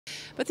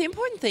But the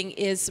important thing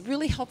is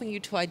really helping you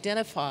to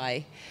identify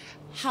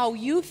how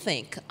you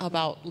think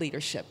about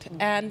leadership.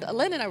 And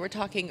Lynn and I were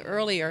talking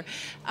earlier,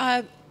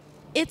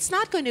 it's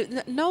not going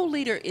to, no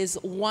leader is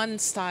one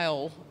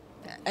style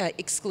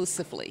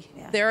exclusively.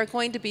 Yeah. There are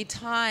going to be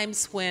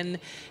times when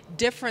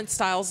different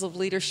styles of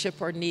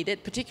leadership are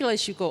needed, particularly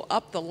as you go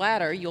up the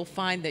ladder, you'll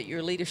find that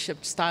your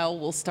leadership style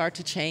will start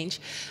to change.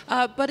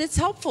 But it's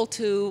helpful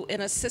to,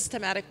 in a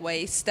systematic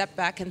way, step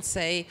back and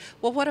say,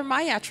 well, what are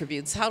my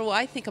attributes? How do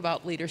I think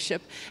about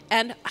leadership?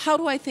 And how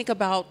do I think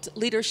about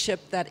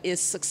leadership that is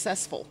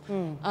successful?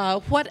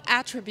 What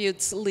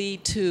attributes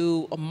lead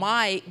to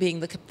my being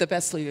the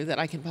best leader that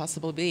I can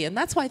possibly be? And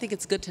that's why I think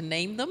it's good to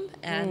name them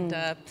and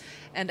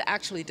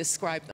actually describe them.